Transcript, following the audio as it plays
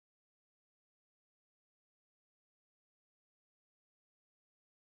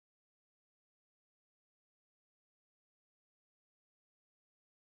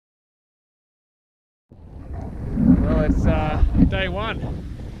Well, it's day one,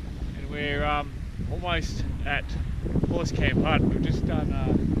 and we're almost at Horse Camp Hut. We've just done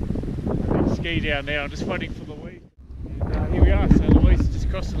a big ski down there. I'm just waiting for Louise. And here we are. So Louise is just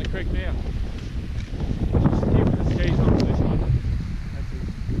crossing the creek now. Just keeping the skis on for this one.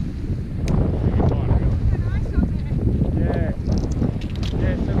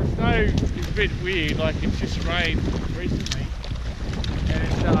 Yeah, so the snow is a bit weird, like it's just rained recently. And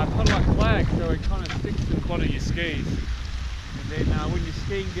it's kind of like flag, so it kind of sticks to the bottom of your skis. And then when you're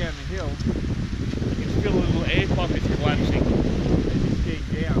skiing down the hill, you can feel a little air pockets collapsing as you're skiing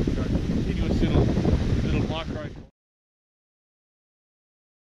down. So it's a continuous little micro.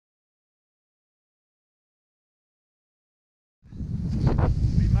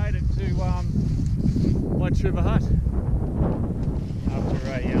 We made it to White River Hut after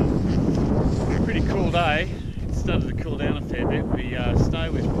a pretty cool day. It started to cool down a fair bit. The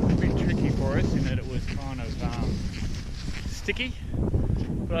snow was a bit tricky for us in that it was kind of sticky,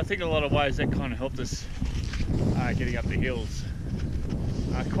 but I think in a lot of ways that kind of helped us getting up the hills.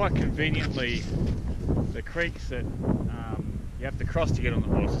 Quite conveniently, the creeks that you have to cross to get on the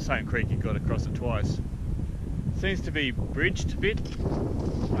horse, the same creek you've got to cross it twice, seems to be bridged a bit.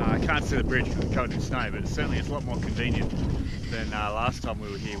 I can't see the bridge because it's covered in snow, but certainly it's a lot more convenient than last time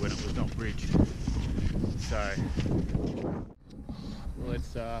we were here when it was not bridged. So, well,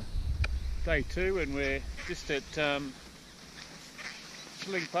 it's day two and we're just at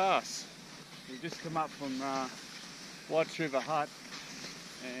Sling Pass. We've just come up from White River Hut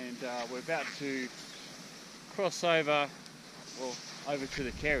and we're about to cross over, well, over to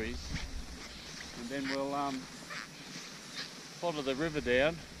the Kerries, and then we'll follow the river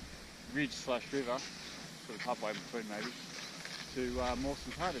down, ridge slash river, sort of halfway between maybe, to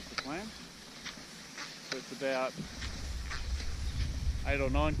Mawson's Hut is the plan. So it's about 8 or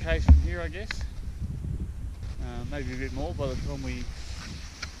 9 k's from here, I guess. Maybe a bit more by the time we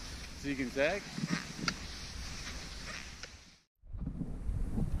zig and zag.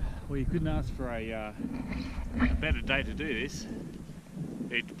 Well, you couldn't ask for a better day to do this.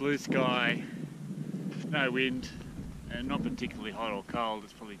 It's blue sky, no wind, and not particularly hot or cold.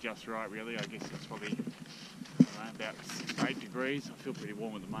 It's probably just right, really. I guess it's probably, I don't know, about 6 to 8 degrees. I feel pretty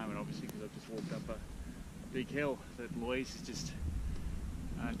warm at the moment, obviously, because I've just walked up a big hill that Louise is just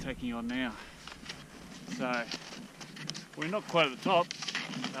taking on now. So we're not quite at the top.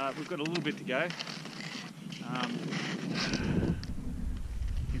 We've got a little bit to go. You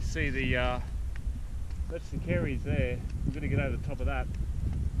can see that's the Kerries there. We're going to get over the top of that.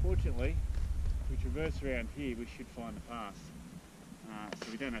 Fortunately, if we traverse around here, we should find the pass. So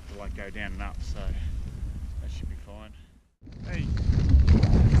we don't have to like go down and up. So that should be fine. Hey,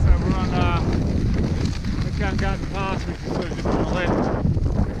 so we're on the Jagungal Pass, which is sort of just on the left.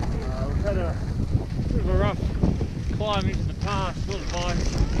 We've had a bit of a rough climb into the pass, a lot of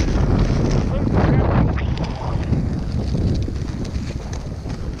ice.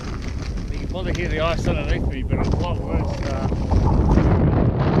 You can probably hear the ice underneath me, but it's a lot worse.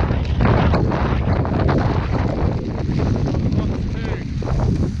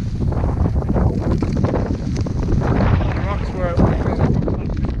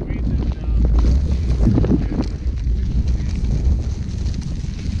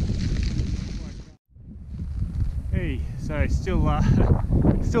 So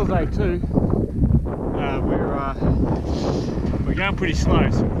still day two. We're going pretty slow,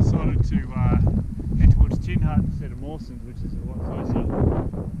 so we decided to head towards Tin Hut instead of Mawson's, which is a lot closer.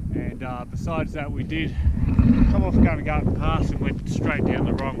 And besides that, we did come off Jagungal Pass and went straight down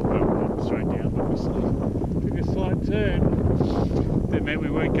the wrong, well, not straight down, but we took a slight turn that meant we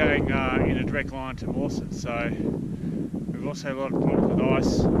weren't going in a direct line to Mawson's. So we've also had a lot of problems with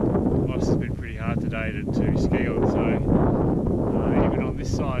ice. Ice has been pretty hard today to ski on, so even on this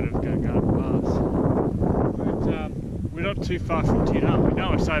side of Jagungal Pass. But we're not too far from Tin Hut. We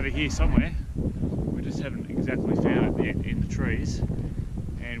know it's over here somewhere. We just haven't exactly found it yet in the trees.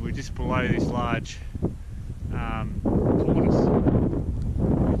 And we're just below this large tortoise,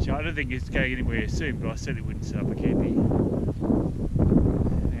 which I don't think is going anywhere soon, but I certainly wouldn't set up a camp here.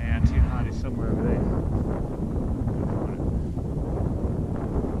 Now Tin Hut is somewhere over there.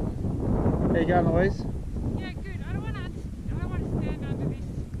 How you going, Louise? Yeah, good. I don't want to stand under this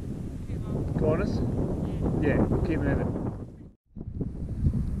too long. Corners? Yeah, keep moving.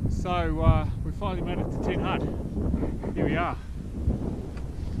 So we finally made it to Tin Hut. Here we are.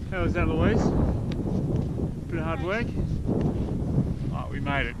 How was that, Louise? Bit of hard work? Oh, we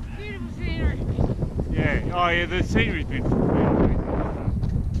made it. Beautiful scenery. Yeah. Oh yeah, the scenery's been fantastic.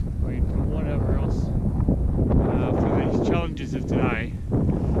 I mean, from whatever else. For these challenges of today,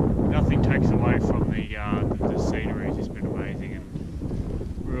 nothing takes away from the scenery.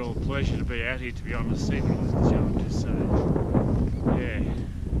 real pleasure to be out here, to be honest, even with the challenges. So yeah,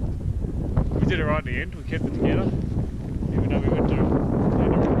 we did it right at the end. We kept it together, even though we went to the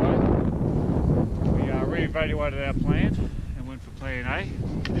wrong way. We re-evaluated our plan and went for plan A.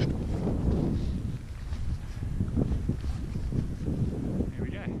 Here we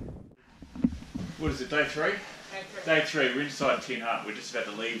go. What is it, day 3? Day 3, we're inside Tin Hut. We're just about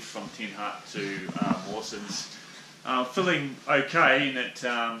to leave from Tin Hut to Mawson's. Feeling okay in that,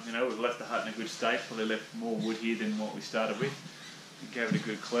 you know, we've left the hut in a good state. Probably left more wood here than what we started with. We gave it a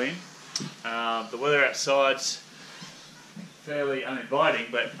good clean. The weather outside's fairly uninviting,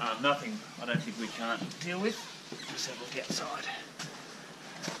 but nothing I don't think we can't deal with. Just have a look outside.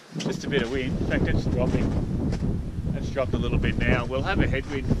 Just a bit of wind. In fact, it's dropping. It's dropped a little bit now. We'll have a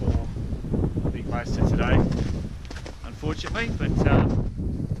headwind for, I think, most of today, unfortunately, but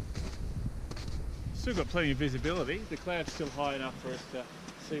still got plenty of visibility. The cloud's still high enough for us to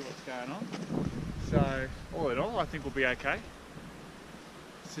see what's going on. So all in all, I think we'll be okay.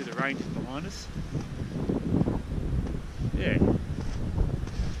 See the range behind us. Yeah.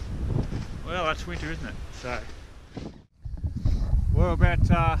 Well, that's winter, isn't it? So we're about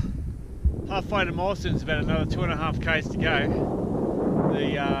halfway to Mawson's, about another 2.5 k's to go.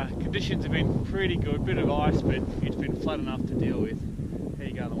 The conditions have been pretty good, bit of ice, but it's been flat enough to deal with. How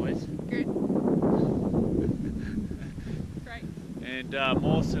you going, Louise? Good. Great. And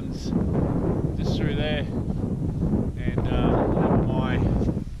Mawson's just through there, and over my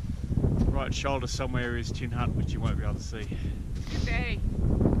right shoulder somewhere is Tin Hut, which you won't be able to see. Good day.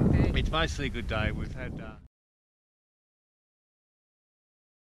 Good day. It's mostly a good day. We've had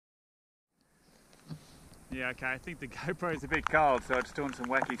yeah, okay, I think the GoPro's a bit cold, so it's doing some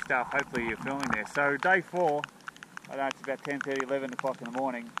wacky stuff. Hopefully you're filming there. So day 4, I know it's about 10:30, 11 o'clock in the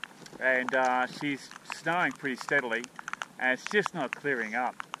morning, and she's snowing pretty steadily, and it's just not clearing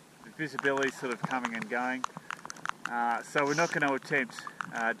up. The visibility's sort of coming and going. So we're not going to attempt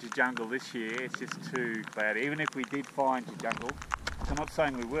Jagungal this year. It's just too cloudy. Even if we did find Jagungal, which I'm not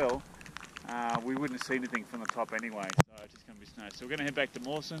saying we will, we wouldn't see anything from the top anyway, so it's just going to be snow. So we're going to head back to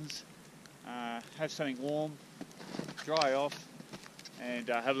Mawson's, have something warm, dry off, and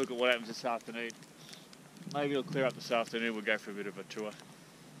have a look at what happens this afternoon. Maybe it'll clear up this afternoon. We'll go for a bit of a tour.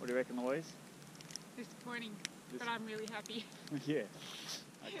 What do you reckon, Louise? Disappointing, but I'm really happy. Yeah.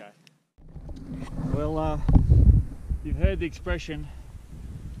 Okay. Well, you've heard the expression,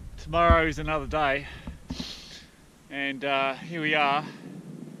 tomorrow is another day, and here we are,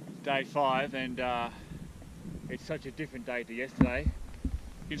 day 5, and it's such a different day to yesterday.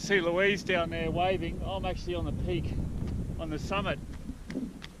 You can see Louise down there waving. I'm actually on the peak, on the summit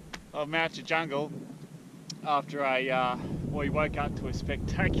of Mount Jagungal after we woke up to a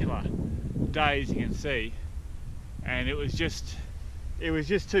spectacular day, as you can see, and it was just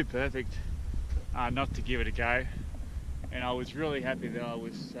too perfect not to give it a go. And I was really happy that I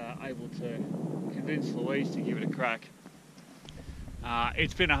was able to convince Louise to give it a crack.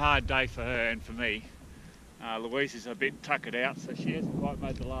 It's been a hard day for her and for me. Louise is a bit tuckered out, so she hasn't quite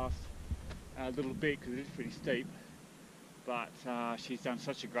made the last little bit because it is pretty steep, but she's done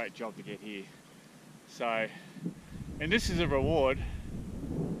such a great job to get here. So, and this is a reward.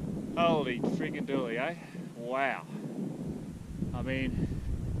 Holy friggin' dooly, eh? Wow. I mean,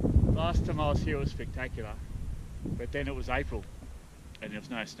 last time I was here it was spectacular, but then it was April and there was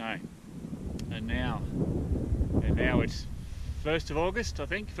no snow, and now it's 1st of August, I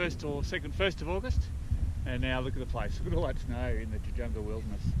think, 1st of August, and now look at the place. Look at all that snow in the Jagungal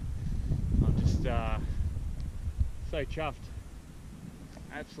Wilderness. I'm just so chuffed,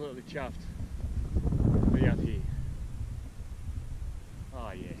 absolutely chuffed to be up here.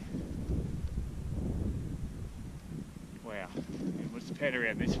 Oh yeah. Wow. And let's pan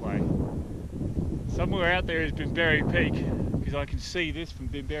around this way. Somewhere out there is Bimberry Peak, because I can see this from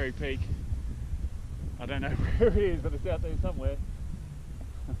Bimberry Peak. I don't know where it is, but it's out there somewhere.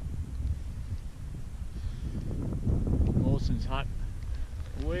 Mawson's hut,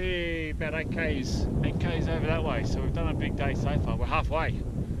 way about 8 k's over that way. So we've done a big day so far. We're halfway,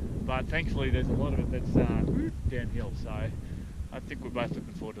 but thankfully there's a lot of it that's downhill. So I think we're both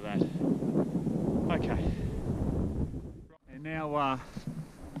looking forward to that. Okay, and now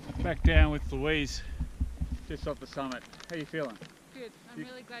back down with Louise, just off the summit. How are you feeling? Good. I'm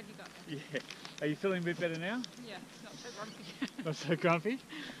really glad you got there. Yeah. Are you feeling a bit better now? Yeah, not so grumpy. Not so grumpy?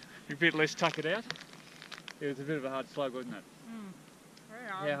 A bit less tuckered out? It was a bit of a hard slog, wasn't it? Very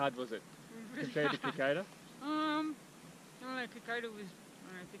hard. How hard was it? Really Compared to hard. Kokoda? I don't know, Kokoda was,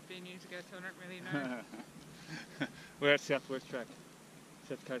 I don't know, 15 years ago, so I don't really know. We're at Southwest Track,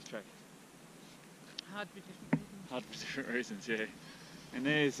 South Coast Track. Hard for different reasons. Hard for different reasons, yeah. And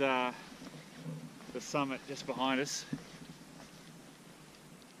there's the summit just behind us.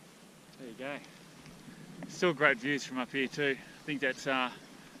 There you go. Still great views from up here too. I think that's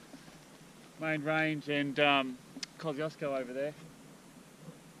main range and Kosciusko over there.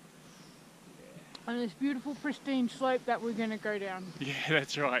 On this beautiful pristine slope that we're going to go down. Yeah,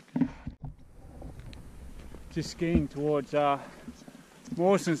 that's right. Just skiing towards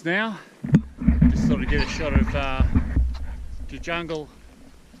Mawson's now. Just thought I'd get a shot of Jagungal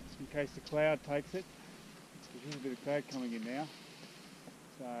in case the cloud takes it. There's a bit of cloud coming in now.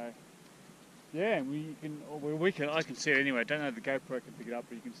 So yeah, I can see it anyway. I don't know if the GoPro can pick it up,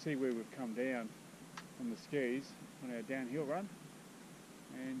 but you can see where we've come down on the skis on our downhill run,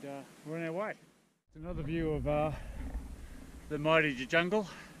 and we're on our way. It's another view of the mighty Jagungal.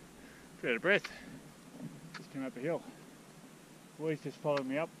 Bit out of breath. Just came up a hill. Louise just followed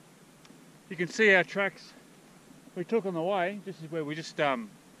me up. You can see our tracks we took on the way. This is where we just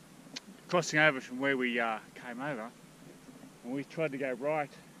crossing over from where we came over, and we tried to go right.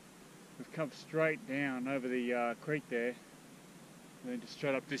 We've come straight down over the creek there, and then just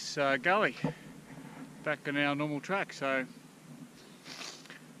straight up this gully, back on our normal track, so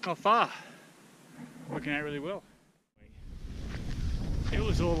not far. Working out really well. It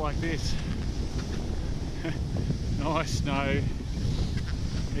was all like this. Nice snow,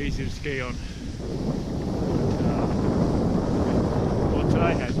 easy to ski on. Well,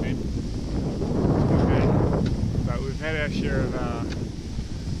 today has been. But we've had our share of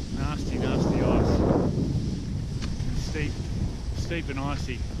nasty ice. Steep and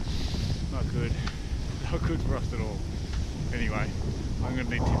icy. Not good. Not good for us at all. Anyway, I'm going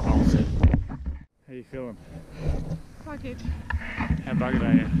to need 2 poles. How you feeling? Bucket. How buggered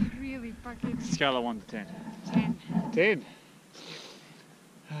are you? Really bucket. Scale of 1 to 10. 10. 10?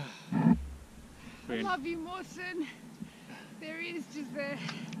 I love you, Mawson. There he is, just there.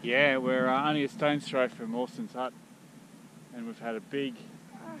 Yeah, we're only a stone's throw from Mawson's hut, and we've had a big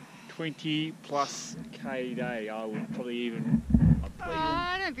 20+ K day. I would probably even...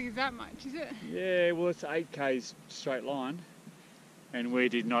 I don't think it's that much, is it? Yeah, well, it's 8 Ks straight line, and we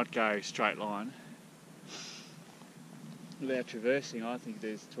did not go straight line. Without traversing, I think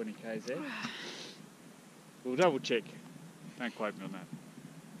there's 20 Ks there. We'll double check. Don't quote me on that.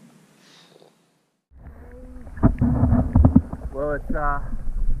 Well, it's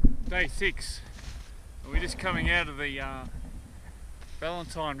day 6. We're just coming out of the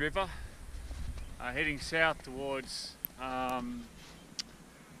Valentine River, heading south towards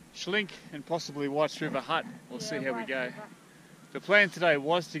Schlink and possibly White's River Hut. We'll see how we go. The plan today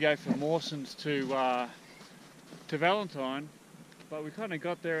was to go from Mawson's to Valentine, but we kind of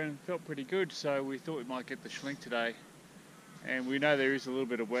got there and felt pretty good, so we thought we might get the Schlink today. And we know there is a little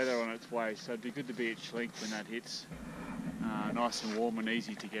bit of weather on its way, so it'd be good to be at Schlink when that hits. Nice and warm and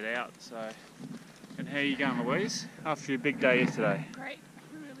easy to get out. So, and how are you going, Louise? After your big day yesterday? Great.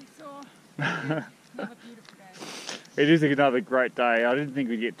 We're really sore. Another beautiful day. It is another great day. I didn't think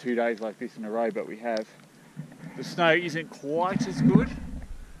we'd get 2 days like this in a row, but we have. The snow isn't quite as good,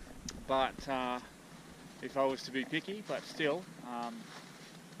 but if I was to be picky, but still,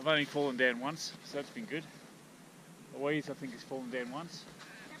 I've only fallen down once, so that's been good. Louise, I think, has fallen down once.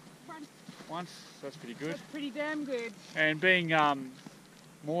 Yep, once, so that's pretty good. That's pretty damn good. And being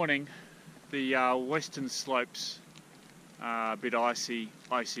morning, the western slopes are a bit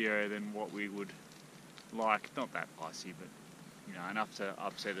icier than what we would like. Not that icy, but you know, enough to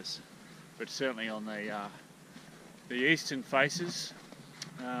upset us. But certainly on the eastern faces,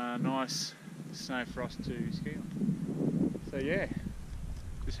 nice snow for us to ski on. So yeah,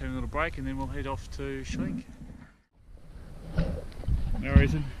 just having a little break and then we'll head off to Schlink. No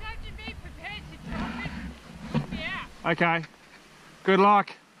reason. Be prepared to drop it. Yeah. Okay. Good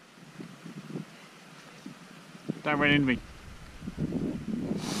luck. Don't run into me.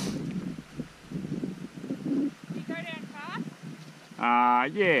 You go down fast?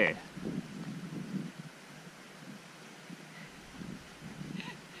 Yeah.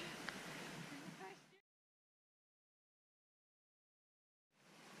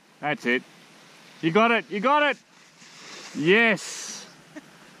 That's it. You got it. You got it. Yes.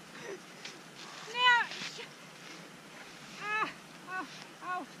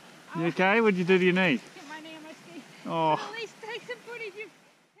 You okay? What'd you do to your knee? Hit my knee on my ski. Oh. At least take some footage.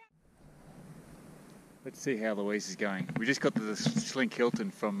 Let's see how Louise is going. We just got to the Schlink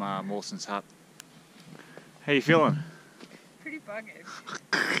Hilton from Mawson's hut. How you feeling? Pretty buggered.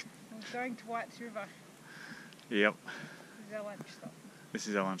 I'm going to White's River. Yep. This is our lunch stop. This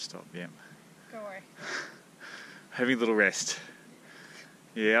is our lunch stop, yep. Go away. Having a little rest.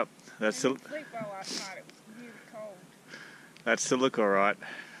 Yep. That's I didn't sleep well last night. It was really cold. That's the look, alright.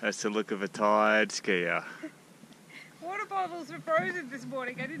 That's the look of a tired skier. Water bottles were frozen this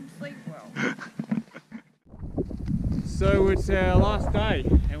morning. I didn't sleep well. So it's our last day,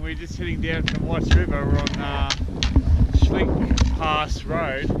 and we're just heading down from White River. We're on Schlink Pass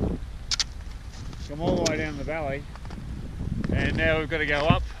Road. Come all the way down the valley, and now we've got to go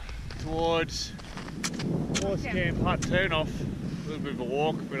up towards Horse Camp Hut turnoff. A little bit of a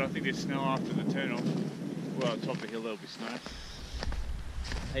walk, but I think there's snow after the turnoff. Well, at the top of the hill there'll be snow.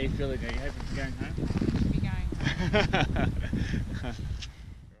 How are you feeling? Are you happy to be going home? Should be going home.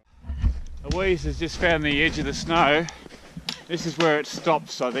 Louise has just found the edge of the snow. This is where it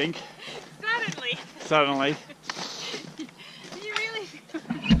stops, I think. Suddenly. Suddenly. You really...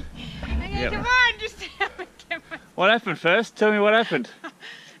 Okay, Yep. come on, just come on. What happened first? Tell me what happened.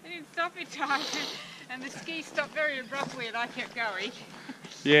 I didn't stop in time, and the ski stopped very abruptly, and I kept going.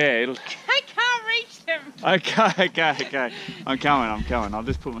 Yeah, I can't reach them. Okay. I'm coming. I'll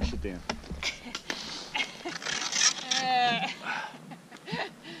just put my shit down.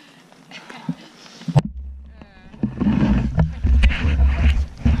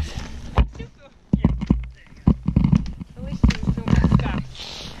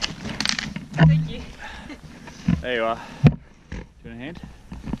 Thank you. There you are. Do you want a hand?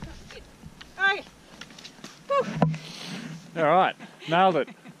 Okay. Woo. Alright, nailed it.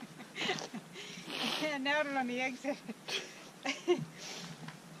 Yeah, nailed it on the exit.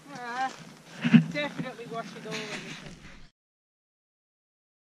 Definitely washing all of this.